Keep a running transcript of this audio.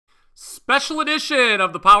Special edition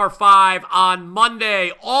of the Power 5 on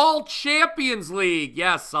Monday, all Champions League.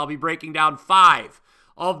 Yes, I'll be breaking down 5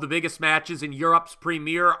 of the biggest matches in Europe's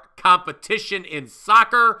premier competition in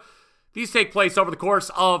soccer. These take place over the course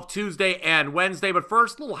of Tuesday and Wednesday, but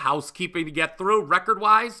first, a little housekeeping to get through.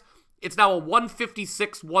 Record-wise, it's now a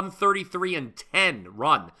 156, 133, and 10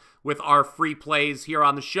 run with our free plays here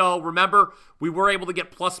on the show. Remember, we were able to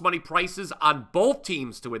get plus money prices on both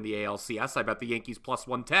teams to win the ALCS. I bet the Yankees plus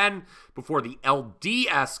 110 before the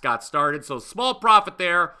LDS got started, so small profit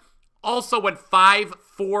there. Also went 5,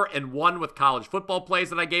 4, and 1 with college football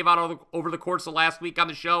plays that I gave out over the course of last week on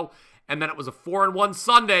the show. And then it was a 4-1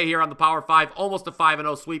 Sunday here on the Power 5, almost a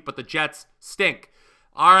 5-0 sweep, but the Jets stink.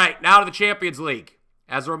 All right, now to the Champions League.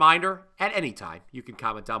 As a reminder, at any time, you can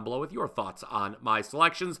comment down below with your thoughts on my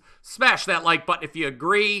selections. Smash that like button if you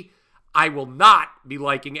agree. I will not be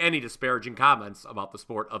liking any disparaging comments about the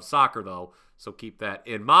sport of soccer, though, so keep that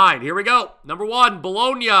in mind. Here we go. Number 1,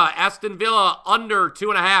 Bologna, Aston Villa, under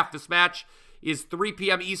 2.5. This match is 3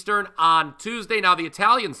 p.m. Eastern on Tuesday. Now, the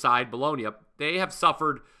Italian side, Bologna, they have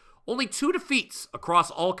suffered only 2 defeats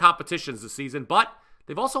across all competitions this season, but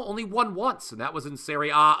they've also only won once, and that was in Serie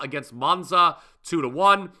A against Monza,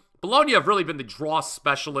 2-1. Bologna have really been the draw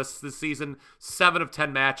specialists this season, 7 of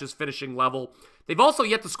 10 matches, finishing level. They've also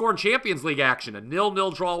yet to score in Champions League action, a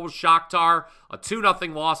 0-0 draw with Shakhtar, a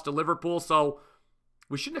 2-0 loss to Liverpool, so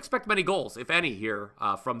we shouldn't expect many goals, if any, here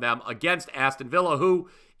from them against Aston Villa, who,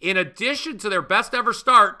 in addition to their best ever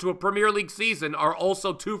start to a Premier League season, are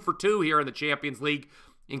also 2 for 2 here in the Champions League,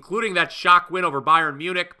 including that shock win over Bayern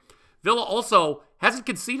Munich. Villa also hasn't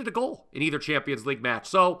conceded a goal in either Champions League match.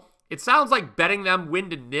 So it sounds like betting them win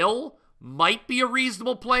to 0 might be a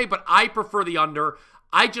reasonable play, but I prefer the under.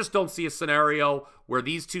 I just don't see a scenario where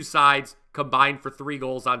these two sides combine for 3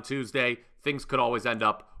 goals on Tuesday. Things could always end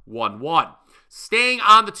up 1-1. Staying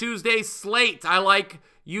on the Tuesday slate, I like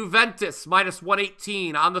Juventus minus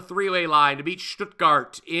 118 on the 3-way line to beat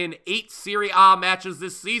Stuttgart in 8 Serie A matches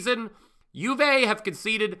this season. Juve have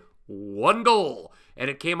conceded 1 goal, and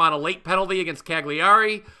it came on a late penalty against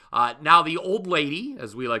Cagliari. Now, the old lady,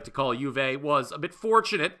 as we like to call Juve, was a bit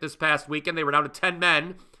fortunate this past weekend. They were down to 10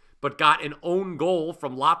 men, but got an own goal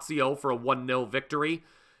from Lazio for a 1-0 victory.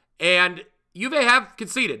 And Juve have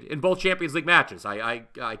conceded in both Champions League matches. I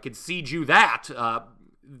concede you that.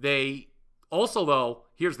 They also, though,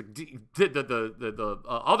 here's the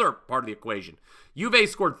other part of the equation. Juve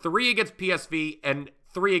scored 3 against PSV and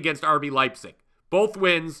 3 against RB Leipzig. Both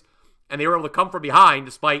wins, and they were able to come from behind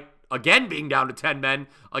despite, again, being down to 10 men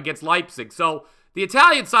against Leipzig. So the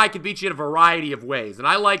Italian side can beat you in a variety of ways, and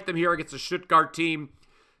I like them here against a Stuttgart team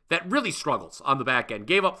that really struggles on the back end.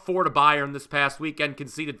 Gave up 4 to Bayern this past weekend,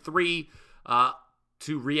 conceded 3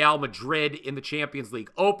 to Real Madrid in the Champions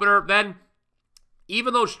League opener. Then,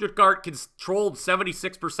 even though Stuttgart controlled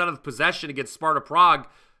 76% of the possession against Sparta Prague,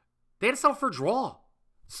 they had to settle for a draw.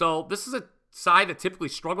 So this is a side that typically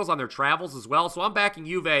struggles on their travels as well. So I'm backing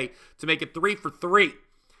Juve to make it 3 for 3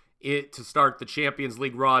 to start the Champions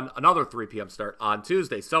League run. Another 3 p.m. start on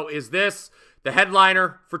Tuesday. So is this the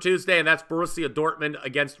headliner for Tuesday? And that's Borussia Dortmund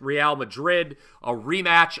against Real Madrid, a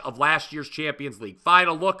rematch of last year's Champions League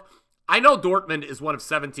final. Look, I know Dortmund is one of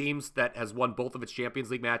 7 teams that has won both of its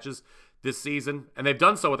Champions League matches this season, and they've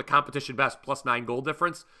done so with a competition best +9 goal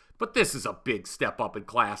difference. But this is a big step up in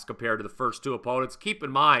class compared to the first 2 opponents. Keep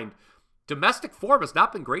in mind, domestic form has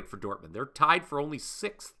not been great for Dortmund. They're tied for only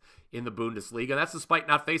 6th in the Bundesliga, and that's despite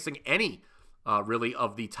not facing any, really,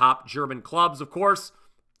 of the top German clubs. Of course,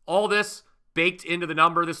 all this baked into the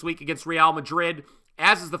number this week against Real Madrid,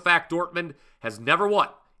 as is the fact Dortmund has never won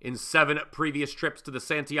in 7 previous trips to the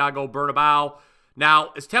Santiago Bernabeu.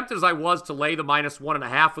 Now, as tempted as I was to lay the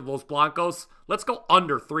 -1.5 with Los Blancos, let's go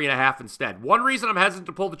under 3.5 instead. One reason I'm hesitant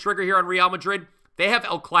to pull the trigger here on Real Madrid, they have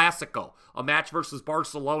El Clasico, a match versus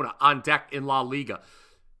Barcelona, on deck in La Liga.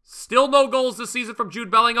 Still no goals this season from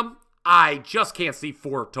Jude Bellingham. I just can't see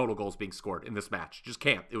 4 total goals being scored in this match. Just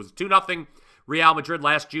can't. It was 2-0 Real Madrid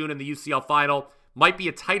last June in the UCL final. Might be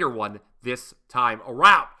a tighter one this time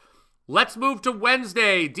around. Let's move to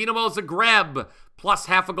Wednesday. Dinamo Zagreb plus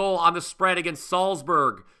half a goal on the spread against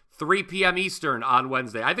Salzburg. 3 p.m. Eastern on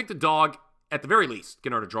Wednesday. I think the dog, at the very least,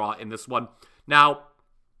 can earn a draw in this one. Now,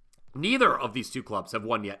 neither of these 2 clubs have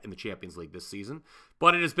won yet in the Champions League this season,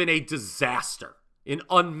 but it has been a disaster, an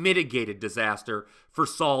unmitigated disaster for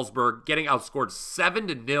Salzburg, getting outscored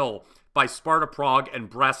 7-0 by Sparta Prague and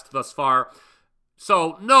Brest thus far.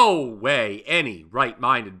 So no way any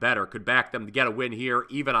right-minded bettor could back them to get a win here,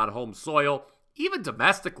 even on home soil. Even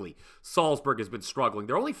domestically, Salzburg has been struggling.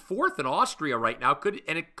 They're only 4th in Austria right now,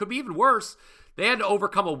 and it could be even worse. They had to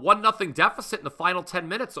overcome a 1-0 deficit in the final 10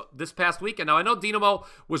 minutes this past weekend. Now, I know Dinamo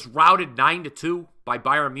was routed 9-2 by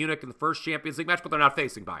Bayern Munich in the first Champions League match, but they're not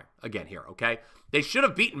facing Bayern again here, okay? They should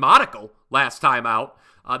have beaten Monaco last time out.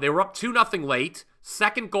 They were up 2-0 late.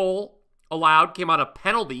 Second goal allowed came on a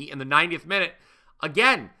penalty in the 90th minute.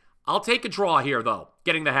 Again, I'll take a draw here, though,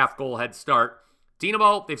 getting the half-goal head start.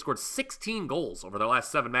 Dinamo, they've scored 16 goals over their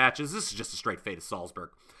last 7 matches. This is just a straight fade of Salzburg.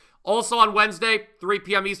 Also on Wednesday, 3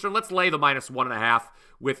 p.m. Eastern, let's lay the -1.5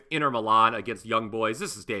 with Inter Milan against Young Boys.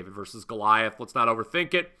 This is David versus Goliath. Let's not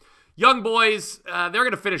overthink it. Young Boys, they're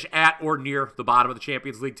going to finish at or near the bottom of the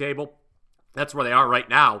Champions League table. That's where they are right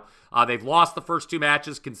now. They've lost the first 2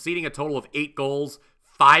 matches, conceding a total of 8 goals,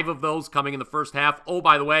 5 of those coming in the first half. Oh,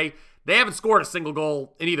 by the way, they haven't scored a single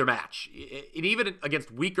goal in either match. And even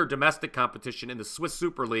against weaker domestic competition in the Swiss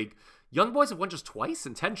Super League, Young Boys have won just twice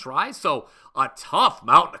in 10 tries, so a tough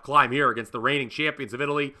mountain to climb here against the reigning champions of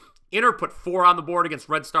Italy. Inter put 4 on the board against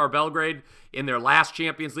Red Star Belgrade in their last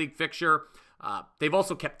Champions League fixture. They've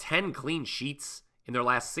also kept 10 clean sheets in their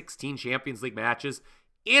last 16 Champions League matches.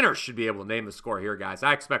 Inter should be able to name the score here, guys.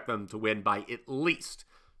 I expect them to win by at least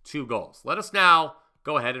 2 goals. Let us now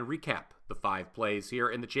go ahead and recap the 5 plays here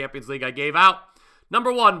in the Champions League I gave out.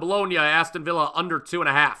 Number 1, Bologna, Aston Villa, under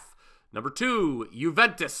 2.5. Number 2,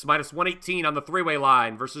 Juventus, -118 on the 3-way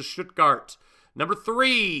line versus Stuttgart. Number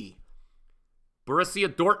 3, Borussia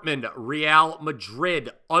Dortmund, Real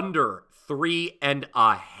Madrid, under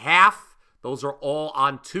 3.5. Those are all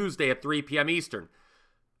on Tuesday at 3 p.m. Eastern.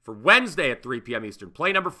 For Wednesday at 3 p.m. Eastern,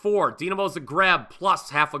 play number 4, Dinamo Zagreb,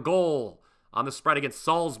 +0.5 goal on the spread against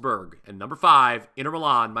Salzburg. And number 5, Inter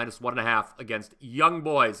Milan, -1.5 against Young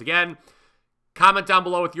Boys. Again, comment down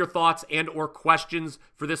below with your thoughts and or questions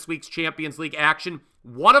for this week's Champions League action.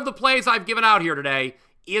 One of the plays I've given out here today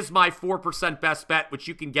is my 4% best bet, which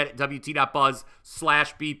you can get at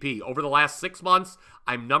wt.buzz/BP. Over the last 6 months,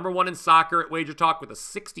 I'm number 1 in soccer at WagerTalk with a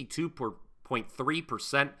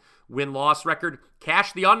 62.3% win-loss record.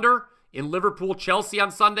 Cash the under in Liverpool-Chelsea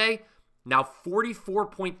on Sunday. Now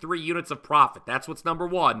 44.3 units of profit. That's what's number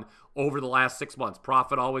 1 over the last 6 months.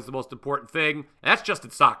 Profit, always the most important thing. And that's just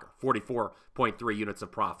in soccer, 44.3 units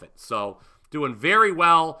of profit. So doing very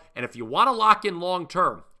well. And if you want to lock in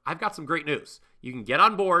long-term, I've got some great news. You can get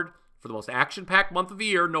on board for the most action-packed month of the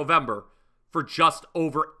year, November, for just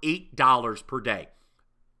over $8 per day.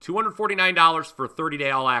 $249 for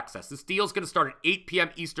 30-day all access. This deal is going to start at 8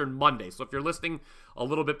 p.m. Eastern Monday. So if you're listening a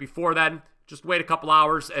little bit before then, just wait a couple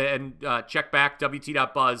hours and check back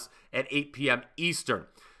WT.buzz at 8 p.m. Eastern.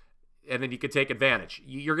 And then you can take advantage.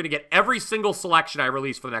 You're going to get every single selection I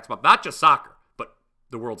release for the next month. Not just soccer, but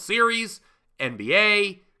the World Series,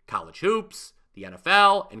 NBA, college hoops, the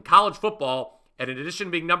NFL, and college football. And in addition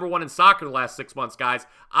to being number 1 in soccer the last 6 months, guys,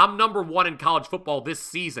 I'm number 1 in college football this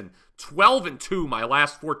season. 12-2 my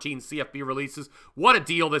last 14 CFB releases. What a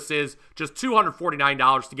deal this is. Just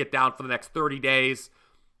 $249 to get down for the next 30 days.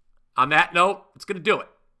 On that note, it's going to do it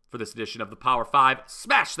for this edition of the Power 5.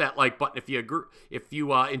 Smash that like button if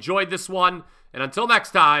you enjoyed this one. And until next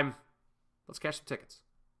time, let's cash some tickets.